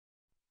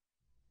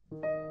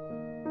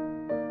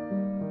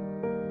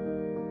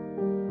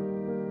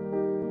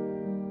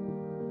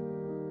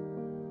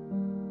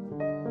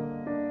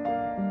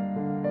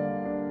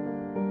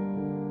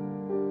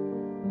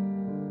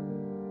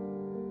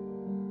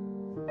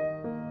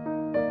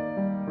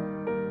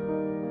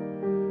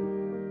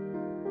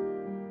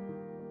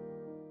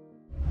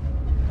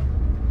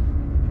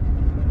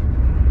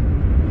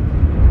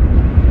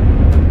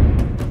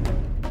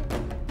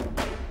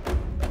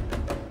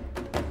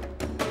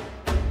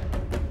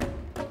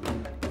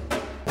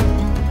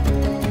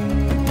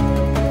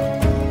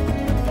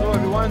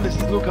everyone. This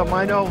is Luca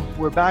Majno.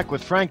 We're back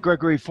with Frank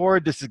Gregory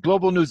Ford. This is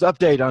Global News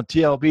Update on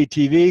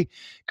TLBTV,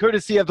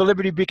 courtesy of the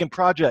Liberty Beacon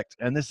Project.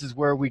 And this is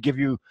where we give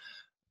you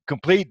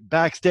complete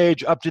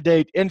backstage,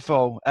 up-to-date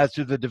info as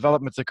to the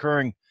developments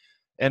occurring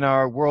in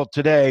our world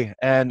today.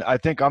 And I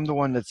think I'm the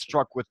one that's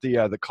struck with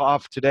the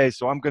cough today,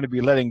 so I'm going to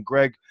be letting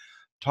Greg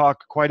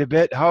talk quite a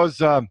bit. How's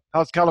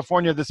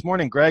California this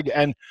morning, Greg?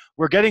 And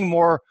we're getting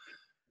more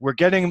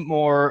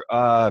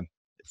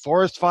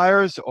forest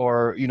fires,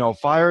 or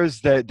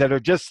fires that are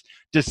just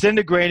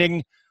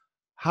disintegrating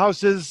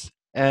houses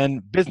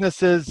and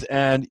businesses,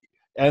 and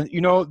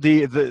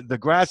the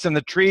grass and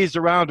the trees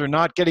around are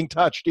not getting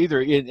touched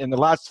either in the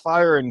last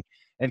fire in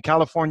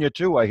California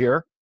too, I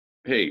hear.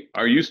 Hey,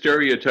 are you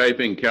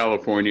stereotyping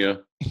California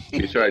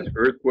besides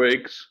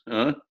earthquakes?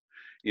 Huh?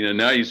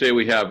 Now you say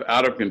we have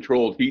out of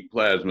control heat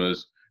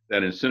plasmas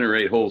that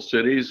incinerate whole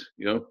cities.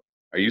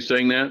 Are you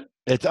saying that?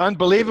 It's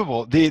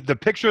unbelievable. The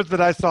pictures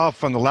that I saw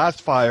from the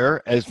last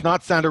fire, and it's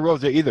not Santa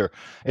Rosa either,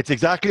 it's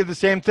exactly the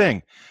same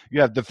thing. You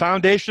have the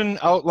foundation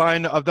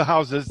outline of the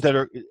houses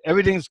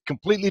everything's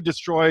completely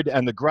destroyed,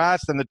 and the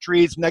grass and the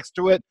trees next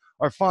to it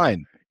are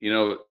fine.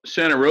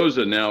 Santa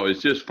Rosa now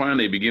is just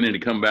finally beginning to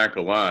come back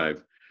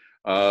alive.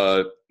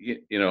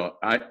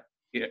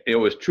 It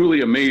was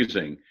truly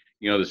amazing.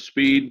 The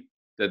speed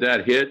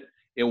that hit,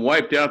 it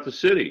wiped out the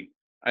city.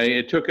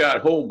 It took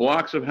out whole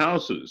blocks of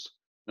houses.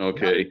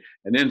 Okay,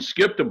 and then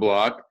skipped a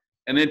block,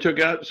 and then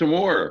took out some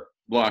more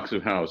blocks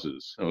of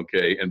houses,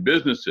 okay, and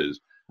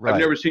businesses. Right.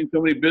 I've never seen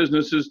so many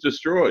businesses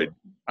destroyed.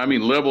 I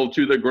mean, leveled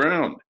to the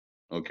ground,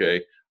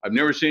 okay? I've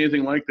never seen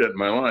anything like that in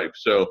my life.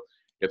 So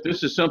if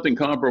this is something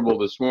comparable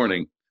this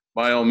morning,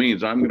 by all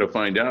means, I'm going to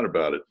find out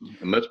about it,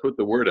 and let's put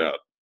the word out.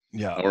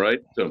 Yeah. All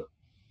right? So,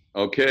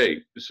 okay.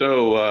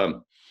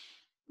 So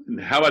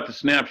how about the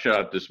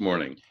snapshot this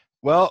morning?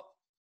 Well,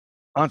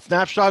 on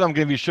Snapshot, I'm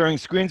going to be sharing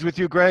screens with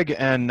you, Greg,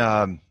 and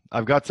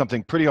I've got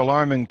something pretty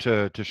alarming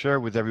to share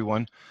with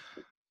everyone.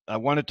 I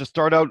wanted to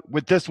start out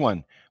with this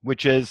one,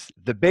 which is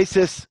the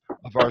basis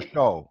of our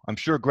show. I'm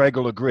sure Greg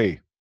will agree.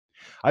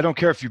 I don't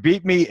care if you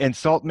beat me,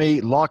 insult me,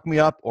 lock me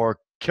up, or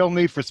kill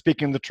me for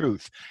speaking the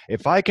truth.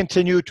 If I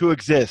continue to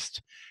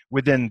exist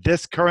within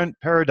this current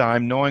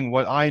paradigm, knowing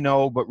what I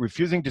know but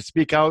refusing to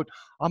speak out,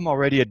 I'm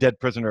already a dead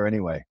prisoner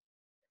anyway.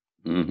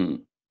 Mm-hmm.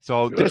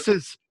 So Good.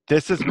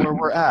 This is where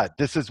we're at.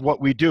 This is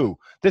what we do.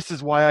 This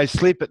is why I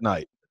sleep at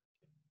night.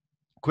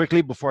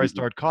 Quickly, before I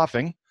start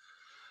coughing,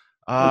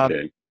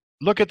 okay.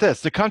 Look at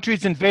this. The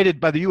country's invaded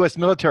by the U.S.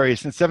 military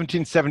since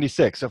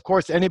 1776. Of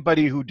course,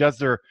 anybody who does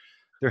their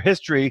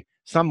history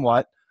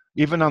somewhat,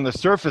 even on the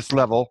surface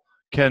level,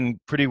 can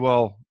pretty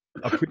well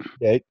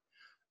appreciate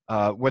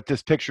what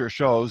this picture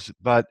shows.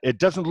 But it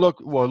doesn't look,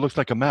 well, it looks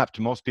like a map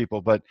to most people,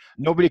 but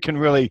nobody can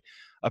really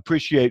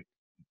appreciate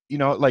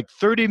like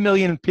 30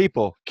 million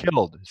people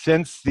killed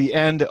since the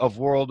end of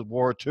World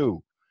War II.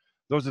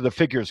 Those are the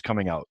figures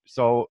coming out.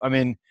 So, I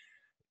mean,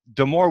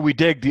 the more we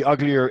dig, the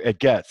uglier it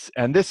gets.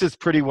 And this is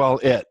pretty well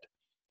it.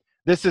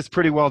 This is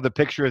pretty well the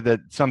picture that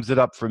sums it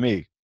up for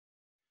me.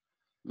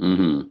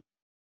 Mm-hmm.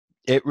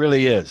 It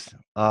really is.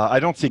 I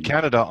don't see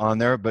Canada on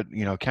there, but,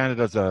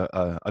 Canada's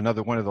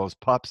another one of those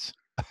pups.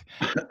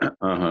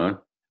 Uh-huh.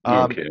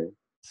 Okay.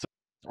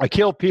 I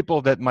kill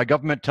people that my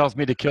government tells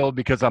me to kill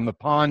because I'm a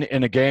pawn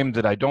in a game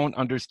that I don't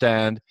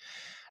understand,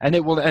 and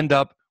it will end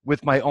up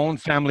with my own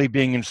family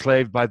being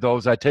enslaved by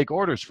those I take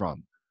orders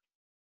from.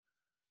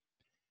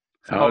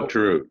 How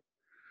true.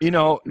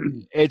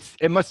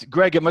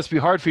 Greg, it must be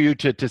hard for you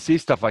to see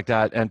stuff like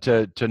that and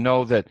to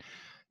know that,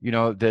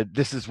 that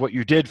this is what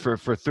you did for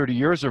 30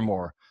 years or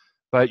more.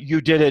 But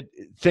you did it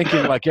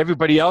thinking like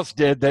everybody else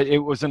did, that it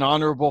was an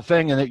honorable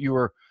thing and that you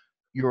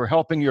were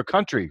helping your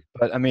country.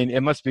 But I mean,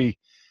 it must be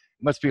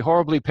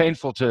horribly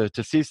painful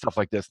to see stuff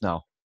like this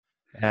now.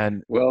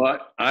 And well,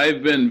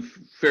 I've been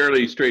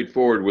fairly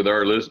straightforward with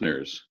our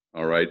listeners,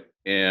 all right?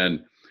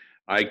 And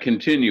I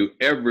continue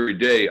every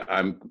day.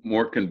 I'm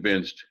more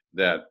convinced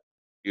that,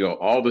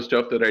 all the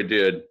stuff that I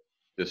did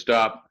to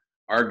stop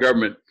our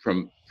government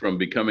from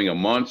becoming a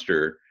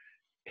monster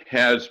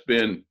has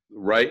been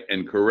right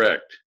and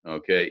correct,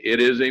 okay? It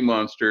is a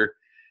monster.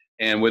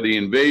 And with the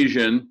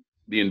invasion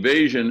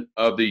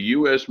of the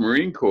U.S.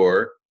 Marine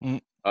Corps,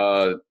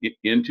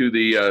 into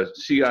the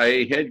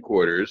CIA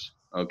headquarters,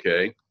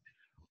 okay,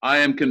 I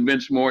am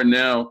convinced more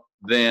now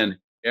than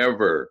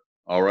ever,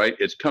 all right?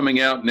 It's coming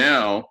out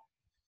now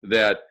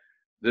that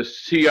the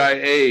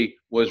CIA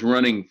was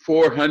running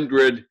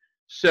 400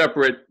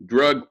 separate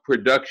drug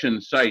production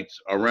sites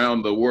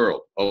around the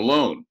world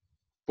alone,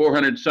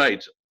 400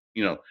 sites,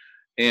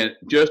 and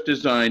just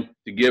designed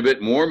to give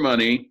it more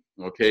money,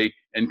 okay,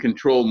 and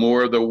control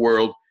more of the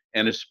world,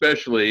 and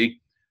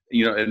especially,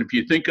 and if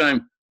you think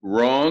I'm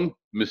wrong,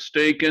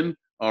 mistaken,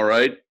 all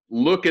right,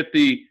 look at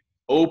the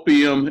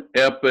opium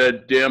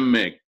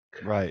epidemic.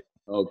 Right.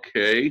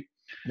 Okay.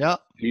 Yeah.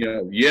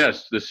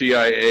 Yes, the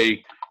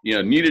CIA,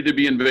 needed to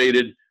be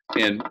invaded,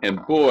 and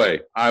boy,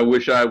 I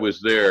wish I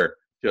was there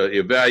to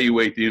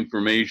evaluate the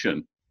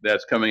information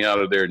that's coming out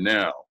of there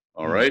now.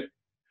 All right.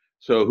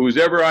 So whose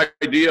ever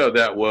idea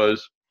that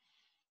was,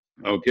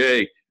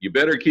 Okay, you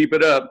better keep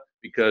it up,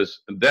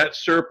 because that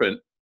serpent,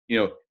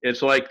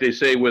 it's like they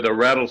say with a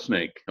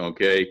rattlesnake.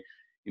 Okay,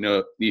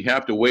 you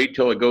have to wait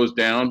till it goes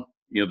down.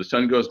 The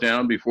sun goes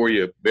down before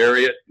you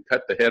bury it and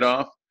cut the head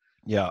off.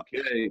 Yeah.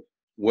 Okay.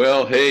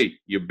 Well, hey,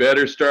 you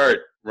better start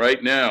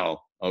right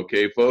now.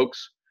 Okay,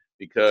 folks,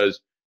 because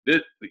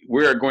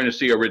we are going to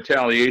see a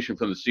retaliation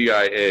from the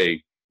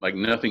CIA like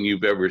nothing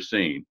you've ever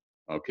seen.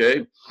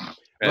 Okay,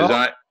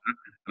 Well,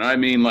 I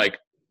mean like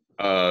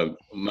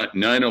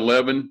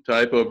 9/11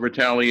 type of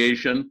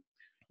retaliation.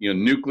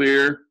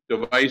 Nuclear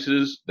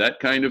devices, that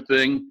kind of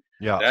thing.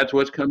 yeah. That's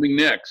what's coming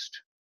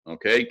next.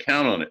 Okay,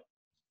 count on it.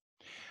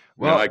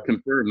 Well, I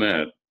confirm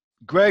that.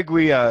 Greg,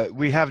 we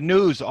have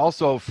news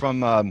also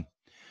from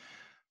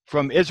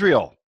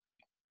Israel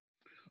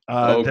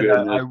Oh, that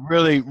I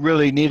goodness.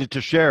 really needed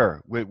to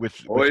share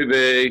with Oy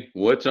vey,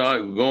 what's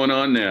going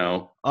on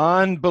now?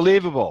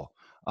 unbelievable.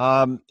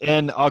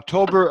 In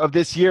October of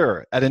this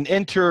year, at an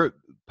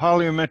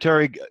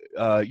inter-parliamentary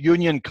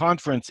union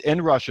conference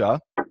in Russia,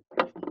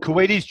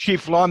 Kuwaiti's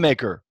chief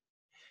lawmaker,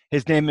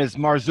 his name is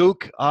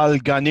Marzouk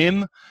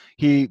Al-Ghanim,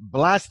 he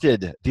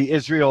blasted the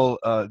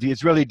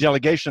Israeli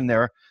delegation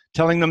there,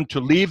 telling them to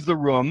leave the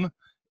room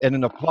in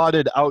an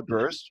applauded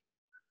outburst.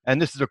 And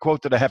this is a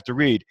quote that I have to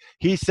read.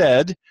 He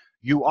said,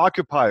 "You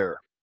occupier,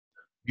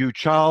 you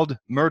child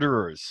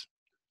murderers,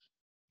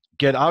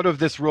 get out of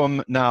this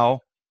room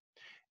now.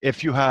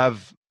 If you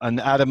have an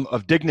atom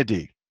of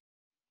dignity,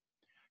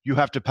 you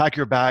have to pack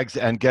your bags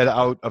and get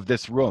out of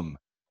this room."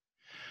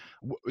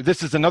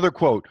 This is another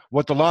quote.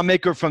 "What the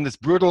lawmaker from this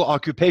brutal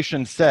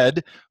occupation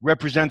said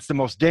represents the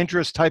most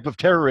dangerous type of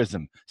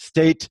terrorism,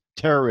 state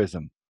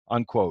terrorism,"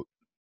 unquote.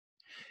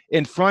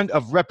 In front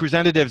of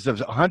representatives of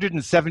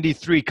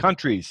 173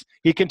 countries,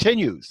 he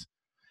continues.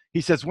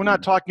 He says, "We're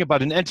not talking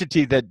about an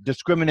entity that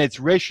discriminates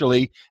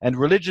racially and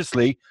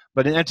religiously,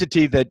 but an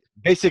entity that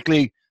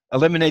basically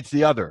eliminates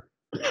the other.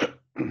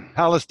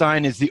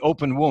 Palestine is the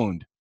open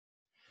wound."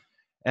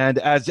 And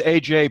as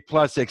AJ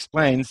Plus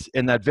explains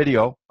in that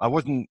video, I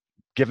wasn't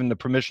given the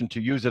permission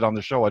to use it on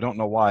the show. I don't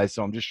know why,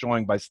 so I'm just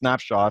showing by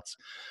snapshots.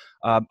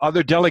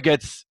 Other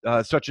delegates,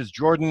 such as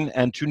Jordan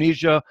and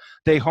Tunisia,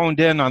 they honed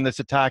in on this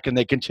attack and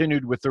they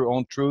continued with their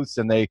own truths,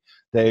 and they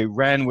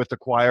ran with the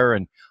choir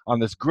and on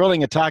this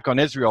grilling attack on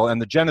Israel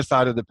and the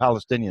genocide of the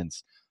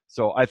Palestinians.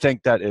 So I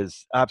think that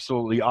is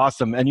absolutely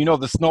awesome. And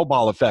the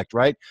snowball effect,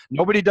 right?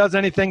 Nobody does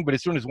anything, but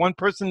as soon as one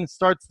person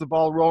starts the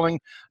ball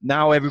rolling,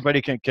 now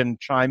everybody can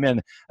chime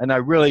in. And I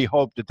really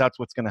hope that that's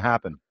what's going to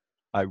happen.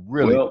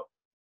 Well,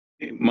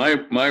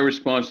 my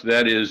response to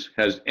that is,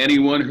 has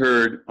anyone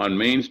heard on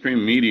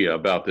mainstream media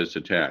about this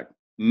attack?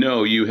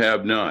 No, you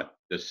have not.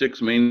 The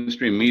 6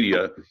 mainstream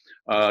media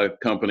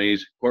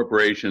companies,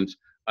 corporations,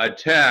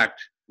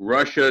 attacked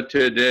Russia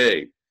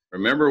today.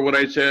 Remember what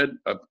I said,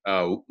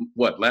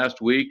 last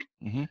week?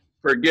 Mm-hmm.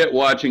 Forget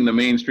watching the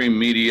mainstream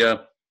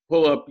media.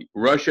 Pull up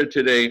Russia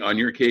Today on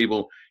your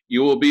cable.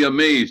 You will be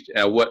amazed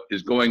at what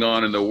is going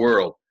on in the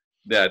world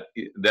that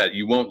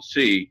you won't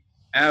see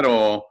at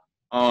all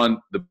on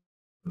the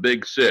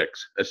Big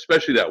 6,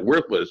 especially that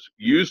worthless,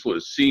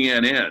 useless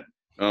CNN.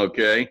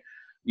 Okay,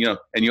 and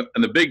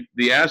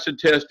the acid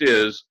test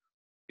is,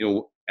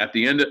 at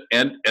the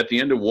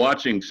end of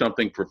watching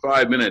something for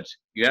 5 minutes,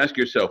 you ask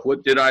yourself,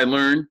 what did I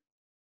learn?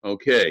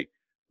 Okay,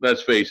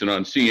 let's face it,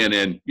 on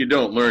CNN, you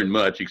don't learn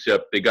much,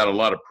 except they got a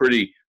lot of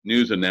pretty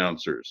news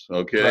announcers.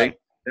 Okay, Right.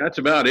 That's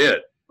about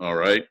it. All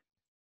right.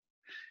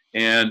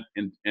 And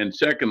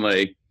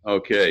secondly,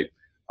 okay,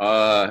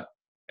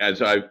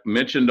 as I've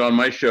mentioned on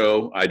my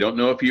show, I don't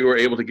know if you were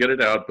able to get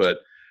it out, but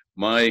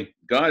my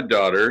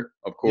goddaughter,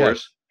 of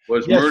course,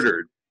 was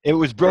murdered. It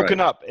was broken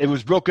up. It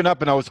was broken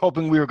up, and I was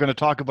hoping we were going to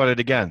talk about it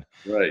again.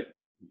 Right.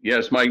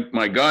 Yes,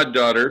 my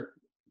goddaughter,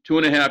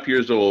 2.5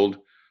 years old,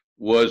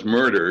 was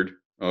murdered.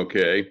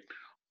 Okay,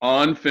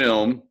 on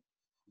film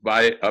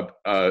by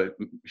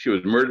she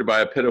was murdered by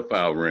a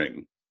pedophile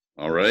ring.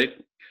 All right,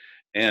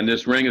 and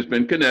this ring has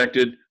been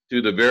connected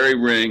to the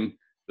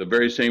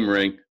very same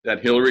ring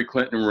that Hillary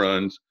Clinton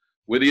runs,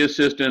 with the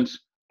assistance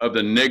of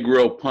the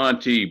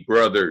Negroponte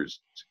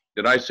brothers.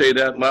 Did I say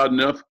that loud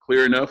enough,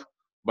 clear enough?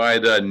 By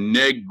the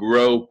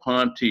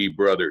Negroponte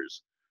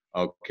brothers.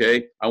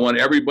 Okay, I want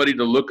everybody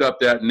to look up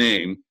that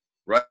name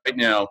right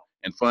now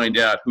and find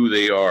out who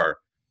they are,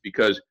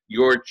 because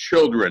your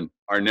children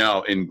are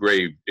now in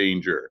grave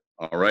danger.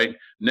 All right,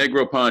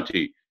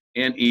 Negroponte,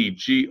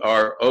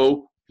 Negroponte.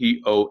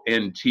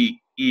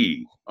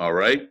 All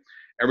right,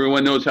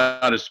 everyone knows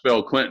how to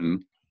spell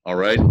Clinton. All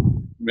right,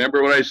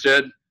 remember what I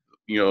said?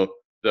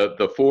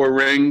 The 4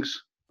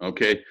 rings.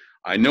 Okay,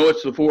 I know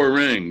it's the 4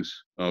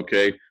 rings.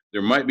 Okay,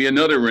 there might be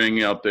another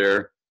ring out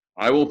there.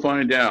 I will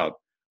find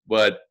out.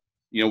 But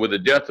with the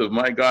death of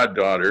my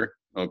goddaughter,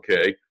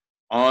 okay,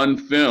 on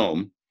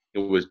film, it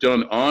was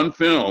done on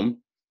film.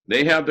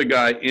 They have the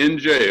guy in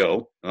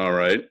jail. All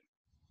right,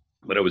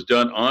 but it was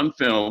done on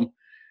film,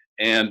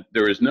 and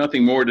there is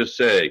nothing more to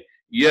say.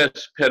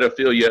 Yes,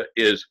 pedophilia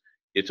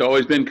it's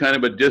always been kind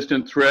of a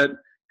distant threat,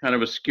 kind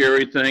of a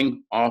scary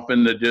thing, off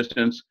in the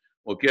distance,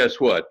 Well, guess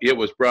what? It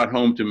was brought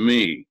home to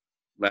me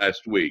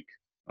last week.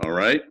 All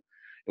right?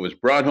 It was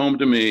brought home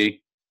to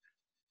me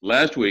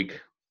last week.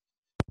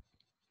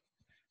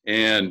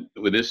 And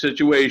with this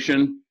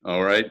situation,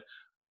 all right,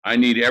 I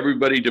need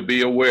everybody to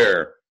be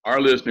aware,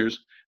 our listeners,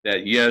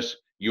 that yes,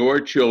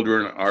 your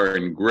children are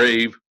in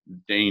grave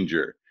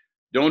danger.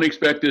 Don't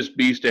expect this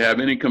beast to have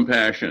any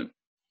compassion.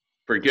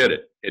 Forget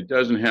it. It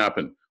doesn't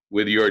happen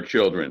with your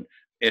children.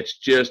 It's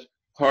just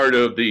part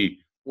of the,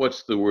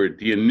 what's the word,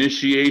 the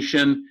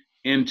initiation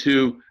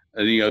into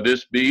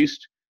this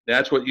beast.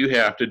 That's what you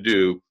have to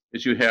do,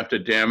 is you have to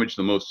damage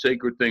the most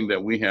sacred thing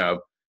that we have,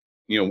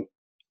 in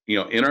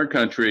our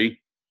country,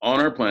 on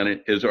our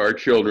planet, is our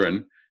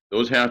children.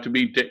 Those have to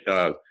be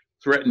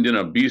threatened in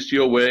a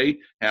bestial way,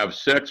 have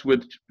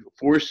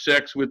forced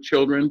sex with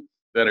children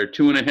that are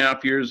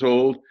 2.5 years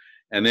old,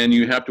 and then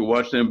you have to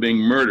watch them being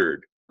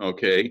murdered,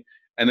 okay?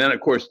 And then, of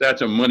course,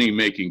 that's a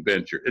money-making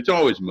venture. It's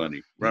always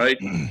money, right?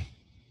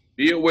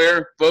 Be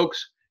aware,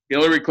 folks,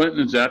 Hillary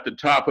Clinton is at the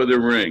top of the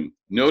ring.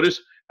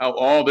 Notice how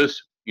all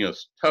this,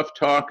 tough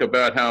talk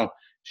about how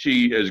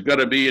she is going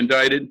to be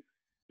indicted.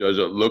 Does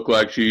it look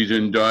like she's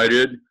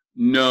indicted?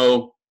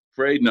 No,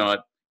 afraid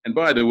not. And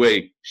by the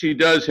way, she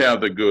does have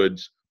the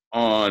goods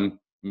on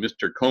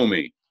Mr.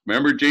 Comey.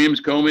 Remember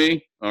James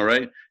Comey? All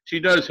right.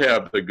 She does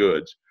have the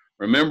goods.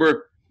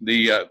 Remember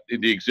the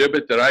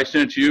exhibit that I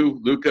sent you,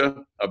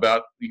 Luca,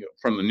 about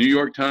from the New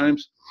York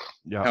Times?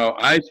 Yeah. How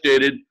I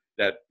stated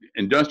that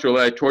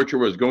industrialized torture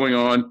was going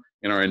on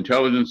in our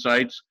intelligence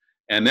sites,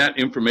 and that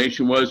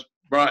information was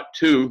brought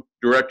to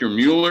Director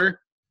Mueller.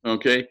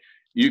 Okay.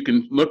 You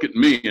can look at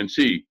me and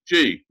see,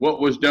 gee,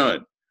 what was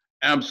done?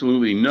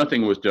 Absolutely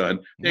nothing was done.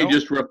 They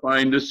just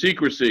refined the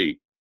secrecy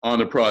on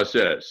the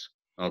process.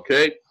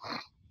 Okay?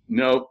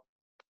 No.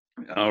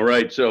 All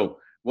right. So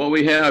what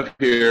we have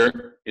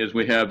here is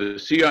we have the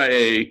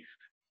CIA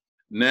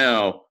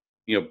now,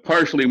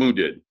 partially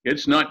wounded.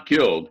 It's not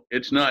killed.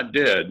 It's not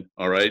dead.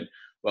 All right.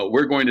 But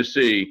we're going to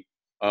see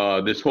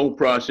this whole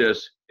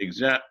process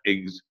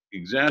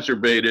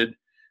exacerbated,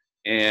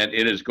 and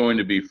it is going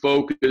to be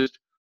focused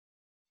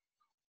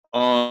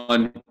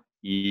on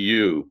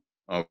you.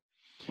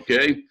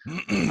 Okay,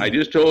 I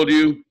just told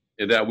you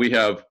that we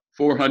have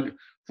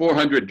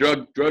 400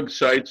 drug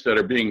sites that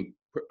are being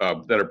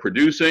that are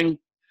producing,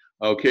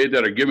 okay,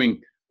 that are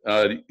giving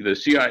the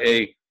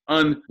CIA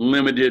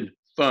unlimited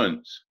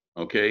funds.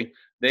 Okay,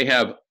 they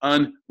have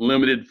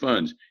unlimited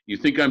funds. You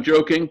think I'm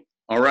joking?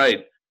 All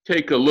right,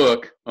 take a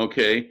look,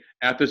 okay,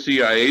 at the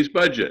CIA's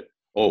budget.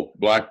 Oh,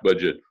 black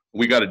budget.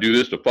 We got to do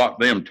this to fight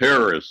them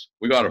terrorists.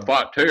 We got to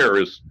fight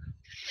terrorists.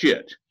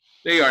 Shit.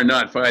 They are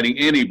not fighting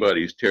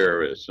anybody's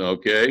terrorists,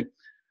 okay?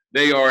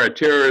 They are a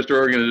terrorist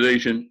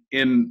organization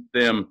in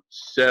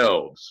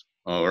themselves,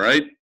 all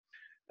right?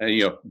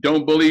 And,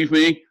 don't believe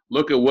me?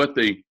 Look at what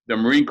the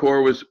Marine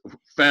Corps was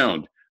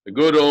found. The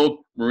good old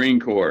Marine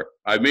Corps.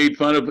 I made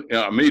fun of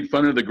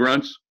the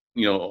grunts,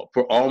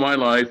 for all my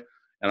life,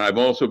 and I've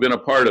also been a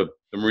part of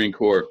the Marine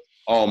Corps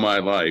all my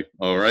life,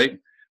 all right?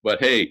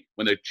 But hey,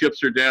 when the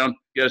chips are down,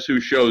 guess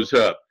who shows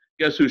up?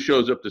 Guess who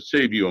shows up to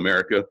save you,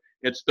 America?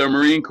 It's the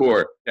Marine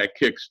Corps that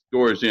kicks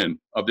doors in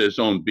of this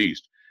own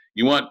beast.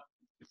 You want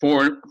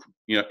foreign,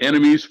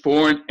 enemies,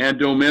 foreign and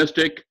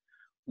domestic?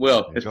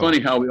 Well, it's funny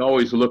how we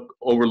always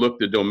overlook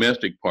the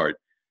domestic part.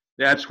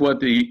 That's what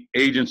the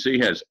agency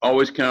has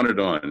always counted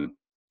on.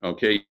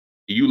 Okay,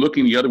 you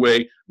looking the other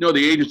way? No,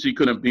 the agency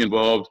couldn't be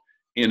involved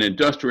in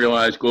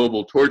industrialized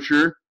global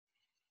torture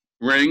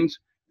rings.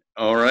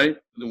 All right,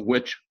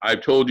 which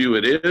I've told you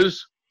it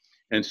is.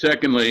 And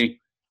secondly,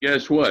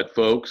 guess what,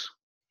 folks?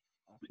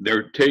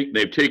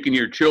 They've taken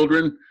your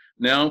children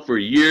now for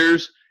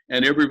years,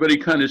 and everybody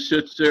kind of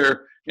sits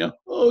there,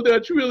 oh,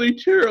 that's really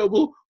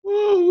terrible.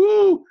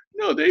 Oh,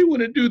 no, they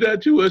wouldn't do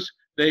that to us.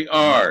 They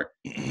are.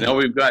 Now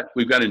we've got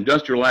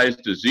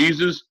industrialized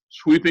diseases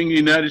sweeping the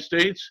United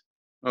States.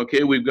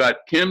 Okay, we've got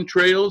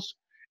chemtrails.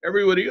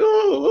 Everybody,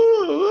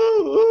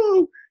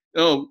 oh,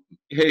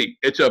 hey,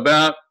 it's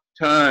about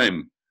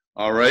time.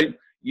 All right,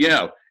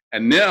 yeah.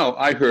 And now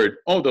I heard,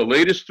 the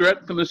latest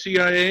threat from the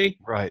CIA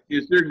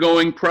is they're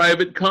going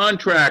private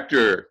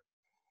contractor.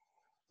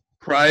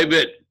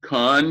 Private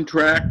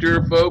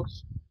contractor,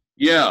 folks?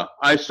 Yeah,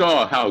 I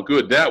saw how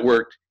good that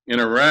worked in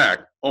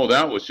Iraq. Oh,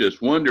 that was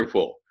just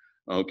wonderful.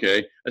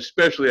 Okay,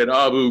 especially at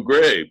Abu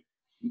Ghraib.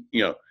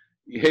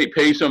 Hey,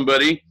 pay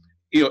somebody.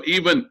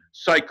 Even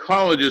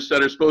psychologists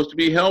that are supposed to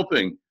be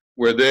helping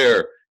were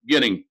there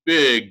getting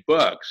big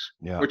bucks.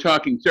 Yeah. We're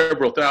talking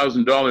several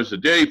 $1,000s a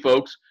day,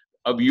 folks.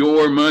 Of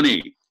your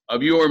money,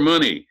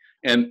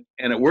 and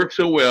it works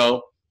so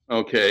well,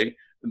 okay,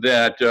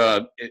 that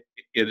it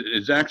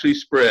is actually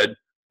spread.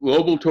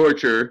 Global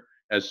torture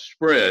has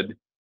spread,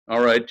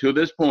 all right, to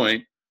this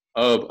point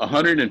of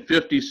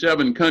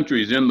 157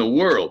 countries in the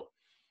world.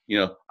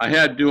 I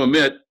had to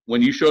admit,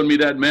 when you showed me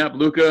that map,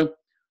 Luca,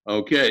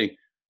 okay,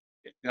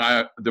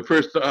 the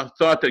first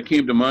thought that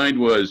came to mind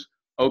was,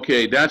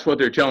 okay, that's what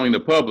they're telling the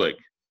public,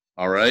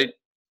 all right.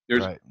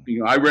 There's,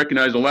 I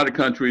recognize a lot of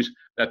countries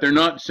that they're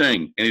not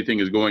saying anything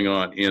is going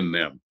on in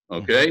them,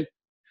 okay?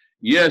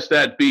 yes,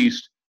 that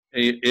beast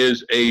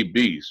is a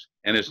beast,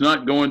 and it's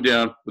not going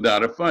down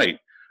without a fight.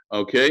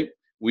 Okay,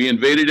 we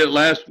invaded it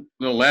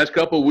the last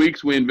couple of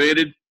weeks. We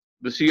invaded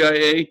the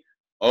CIA.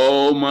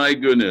 Oh my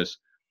goodness!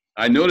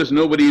 I noticed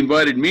nobody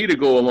invited me to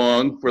go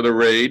along for the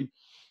raid.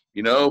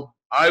 You know,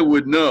 I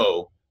would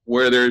know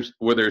where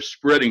they're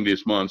spreading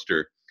this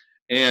monster.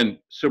 And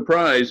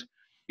surprise,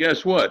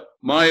 guess what?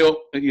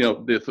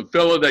 The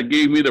fellow that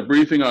gave me the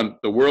briefing on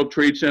the World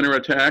Trade Center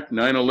attack,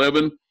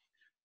 9/11,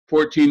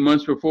 14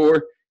 months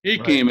before, he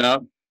Right. came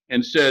out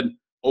and said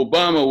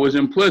Obama was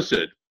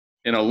implicit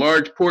in a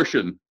large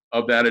portion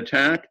of that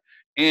attack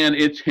and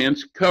its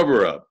hence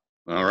cover up.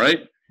 All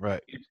right.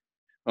 Right.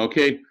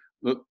 Okay.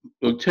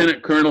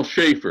 Lieutenant Colonel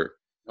Schaefer.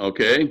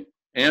 Okay.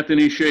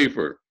 Anthony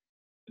Schaefer.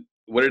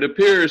 What it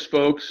appears,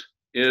 folks,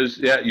 is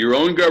that your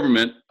own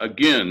government,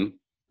 again,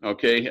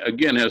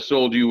 has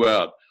sold you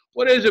out.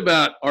 What is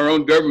about our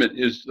own government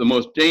is the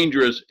most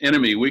dangerous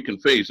enemy we can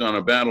face on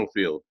a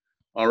battlefield.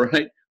 All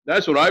right.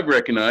 That's what I've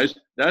recognized.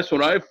 That's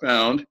what I've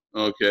found.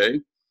 Okay.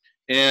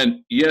 And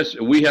yes,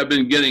 we have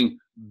been getting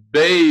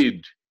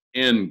bathed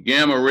in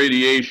gamma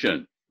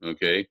radiation.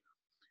 Okay.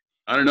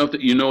 I don't know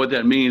if you know what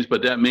that means,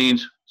 but that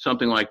means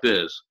something like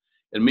this.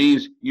 It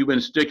means you've been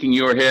sticking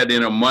your head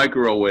in a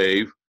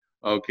microwave,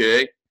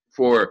 okay,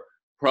 for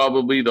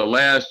probably the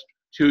last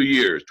 2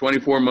 years,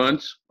 24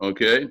 months,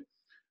 okay?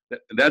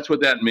 That's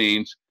what that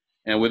means.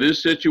 And with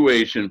this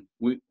situation,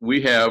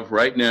 we have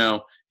right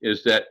now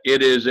is that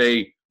it is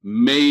a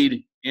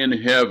made in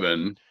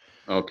heaven,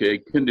 okay,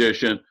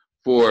 condition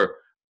for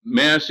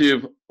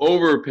massive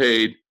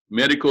overpaid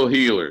medical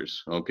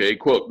healers, okay,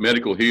 quote,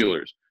 medical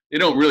healers. They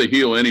don't really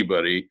heal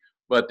anybody,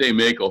 but they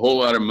make a whole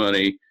lot of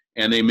money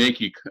and they make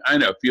you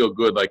kind of feel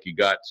good like you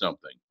got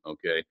something,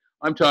 okay?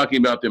 I'm talking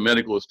about the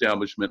medical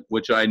establishment,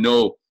 which I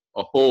know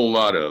a whole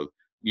lot of.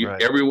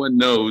 Right. Everyone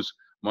knows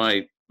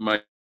my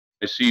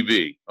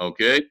CV,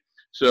 okay?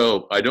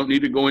 So I don't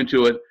need to go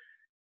into it.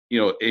 You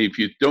know, if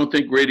you don't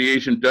think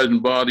radiation doesn't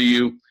bother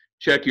you,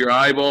 check your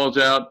eyeballs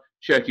out,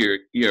 check your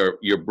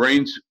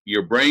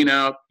brain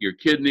out, your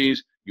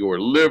kidneys, your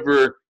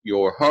liver,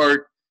 your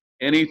heart,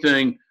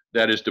 anything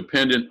that is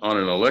dependent on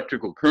an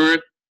electrical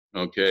current,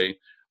 okay,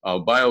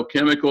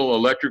 biochemical,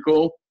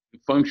 electrical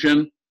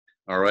function,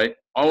 all right.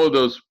 All of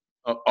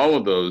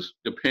those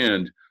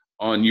depend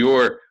on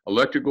your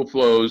electrical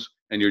flows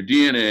and your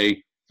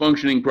DNA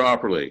functioning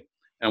properly.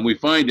 And we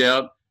find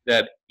out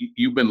that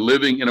you've been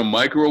living in a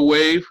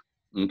microwave,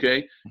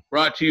 okay,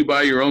 brought to you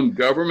by your own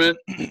government,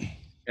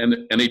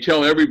 and they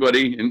tell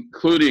everybody,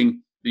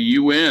 including the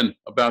UN,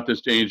 about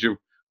this danger.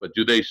 But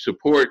do they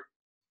support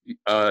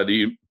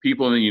the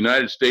people in the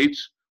United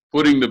States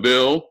footing the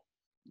bill?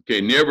 Okay,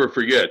 never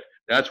forget.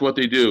 That's what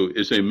they do,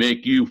 is they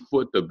make you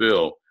foot the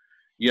bill.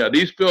 Yeah,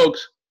 these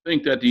folks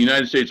think that the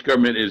United States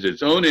government is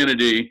its own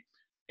entity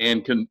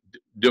and can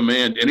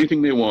demand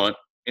anything they want,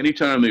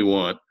 anytime they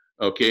want,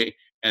 okay,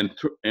 and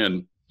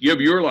give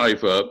your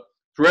life up,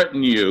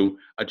 threaten you,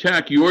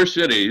 attack your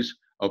cities,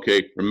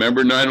 okay.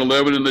 Remember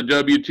 9/11 and the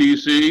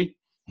WTC?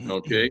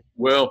 Okay,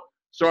 well,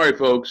 sorry,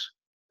 folks.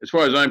 As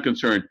far as I'm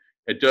concerned,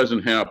 it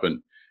doesn't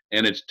happen.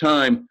 And it's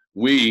time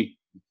we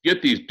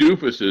get these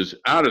doofuses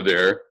out of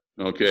there,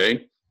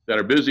 okay, that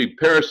are busy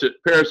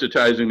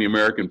parasitizing the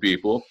American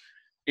people,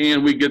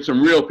 and we get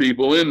some real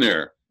people in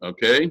there,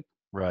 okay?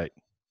 Right.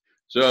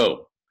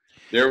 So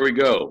there we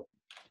go.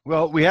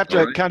 Well, we have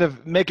to kind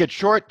of make it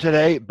short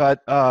today,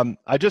 but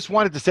I just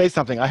wanted to say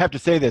something. I have to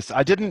say this.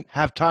 I didn't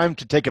have time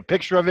to take a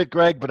picture of it,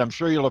 Greg, but I'm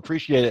sure you'll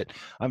appreciate it.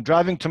 I'm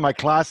driving to my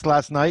class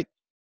last night,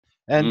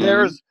 and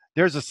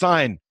there's a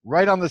sign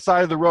right on the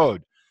side of the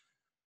road.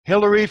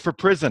 Hillary for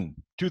prison,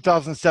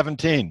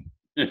 2017.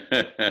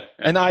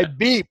 And I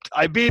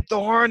beeped the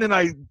horn, and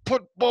I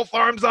put both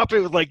arms up.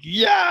 It was like,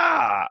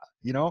 yeah,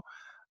 you know.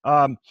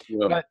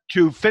 But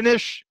to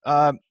finish,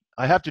 I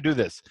have to do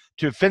this.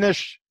 To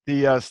finish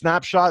the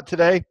snapshot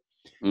today,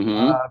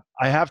 I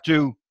have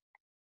to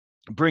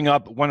bring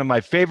up one of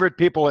my favorite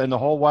people in the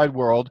whole wide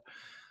world,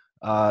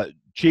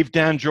 Chief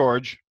Dan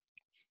George,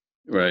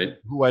 right?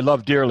 Who I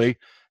love dearly,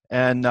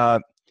 and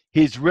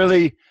he's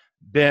really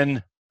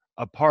been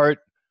a part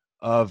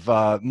of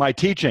my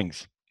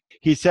teachings.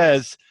 He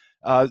says,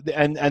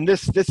 and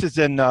this is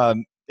in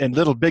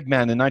Little Big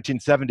Man in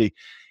 1970.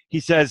 He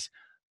says,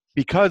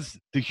 because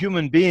the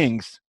human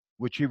beings,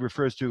 which he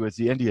refers to as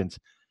the Indians,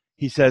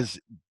 he says,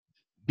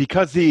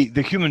 because the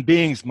human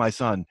beings, my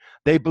son,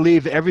 they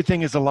believe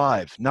everything is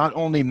alive, not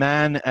only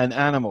man and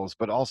animals,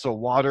 but also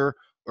water,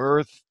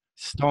 earth,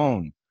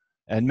 stone,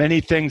 and many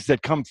things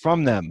that come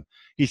from them.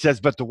 He says,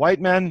 but the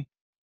white men,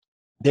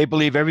 they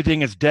believe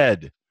everything is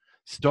dead.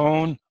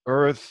 Stone,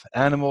 earth,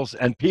 animals,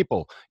 and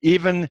people,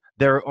 even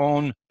their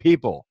own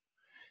people.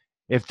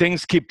 If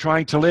things keep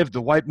trying to live,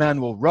 the white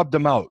man will rub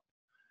them out.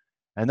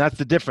 And that's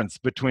the difference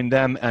between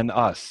them and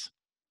us.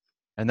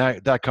 And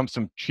that comes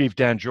from Chief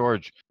Dan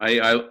George.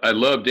 I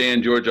love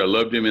Dan George. I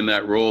loved him in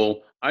that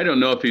role. I don't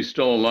know if he's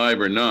still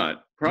alive or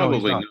not.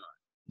 Probably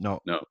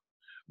not. No.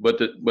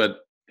 But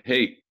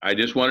hey, I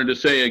just wanted to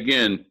say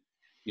again,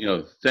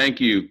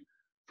 thank you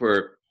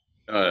for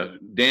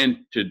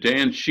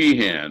Dan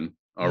Sheehan.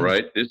 All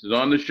right, this is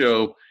on the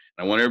show.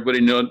 I want everybody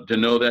to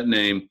know that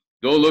name.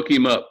 Go look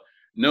him up.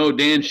 No,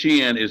 Dan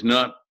Sheehan is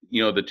not,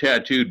 the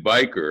tattooed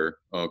biker.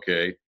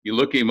 Okay, you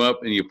look him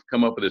up and you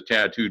come up with a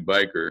tattooed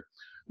biker.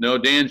 No,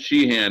 Dan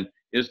Sheehan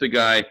is the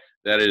guy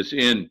that is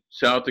in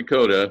South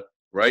Dakota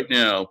right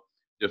now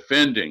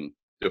defending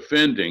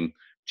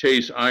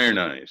Chase Iron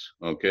Eyes.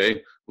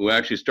 Okay, who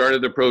actually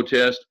started the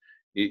protest.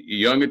 A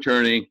young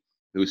attorney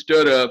who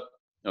stood up.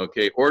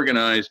 Okay,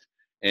 organized,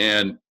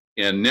 and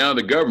now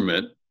the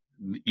government.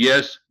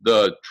 Yes,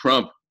 the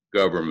Trump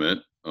government.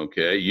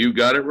 Okay, you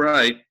got it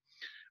right.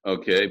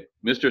 Okay,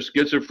 Mr.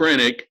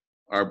 Schizophrenic,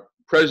 our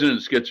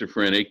president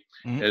schizophrenic,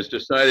 has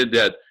decided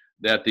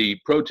that the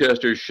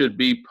protesters should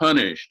be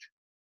punished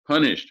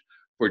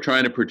for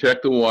trying to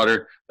protect the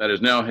water that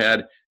has now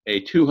had a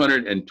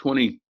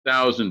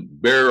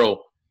 220,000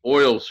 barrel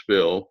oil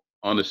spill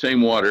on the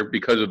same water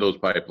because of those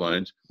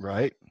pipelines.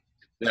 Right.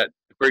 That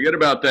forget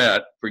about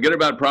that. Forget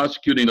about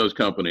prosecuting those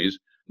companies.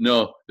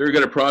 No, they're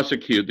going to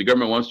prosecute. The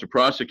government wants to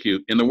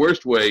prosecute in the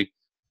worst way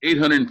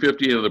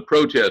 850 of the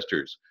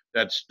protesters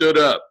that stood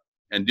up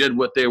and did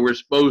what they were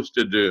supposed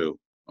to do.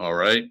 All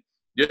right,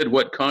 did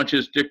what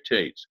conscience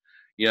dictates.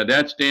 Yeah,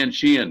 that's Dan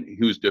Sheehan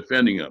who's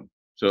defending them.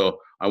 So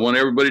I want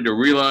everybody to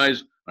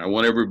realize. I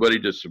want everybody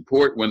to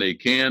support when they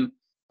can,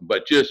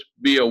 but just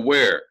be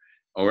aware.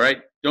 All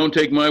right, don't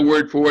take my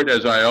word for it.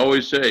 As I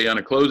always say on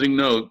a closing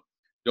note,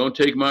 don't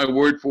take my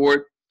word for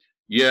it.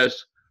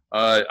 Yes,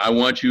 I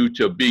want you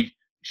to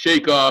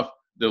shake off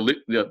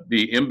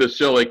the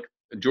imbecilic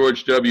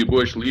George W.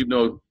 Bush, leave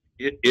no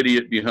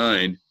idiot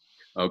behind.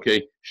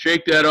 Okay,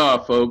 shake that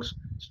off, folks.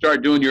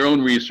 Start doing your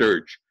own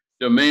research.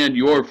 Demand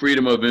your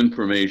freedom of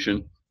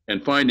information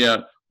and find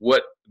out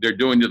what they're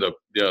doing to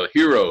the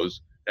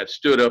heroes that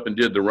stood up and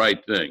did the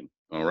right thing.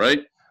 All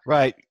right?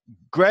 Right.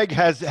 Greg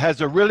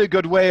has a really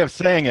good way of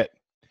saying it.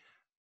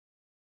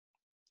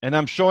 And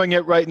I'm showing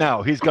it right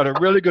now. He's got a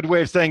really good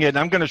way of saying it. And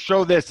I'm going to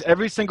show this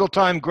every single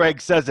time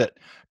Greg says it.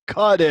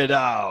 Cut it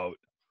out.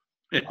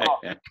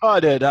 Oh,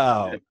 cut it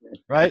out.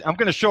 Right? I'm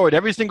going to show it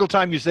every single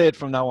time you say it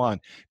from now on.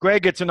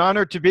 Greg, it's an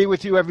honor to be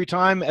with you every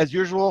time, as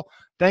usual.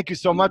 Thank you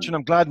so much. And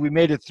I'm glad we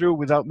made it through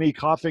without me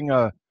coughing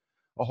a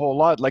whole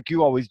lot like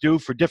you always do,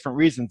 for different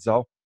reasons,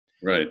 though.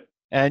 Right.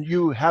 And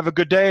you have a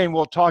good day, and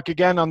we'll talk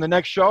again on the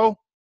next show.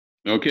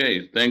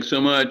 Okay. Thanks so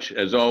much,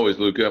 as always,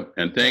 Luca.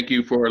 And thank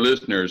you for our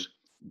listeners.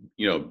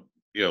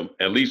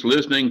 At least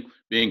listening,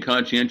 being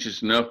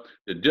conscientious enough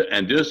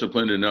and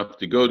disciplined enough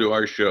to go to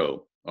our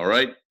show. All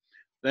right.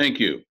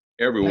 Thank you,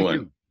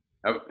 everyone.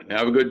 Thank you.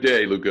 Have a good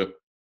day, Luca.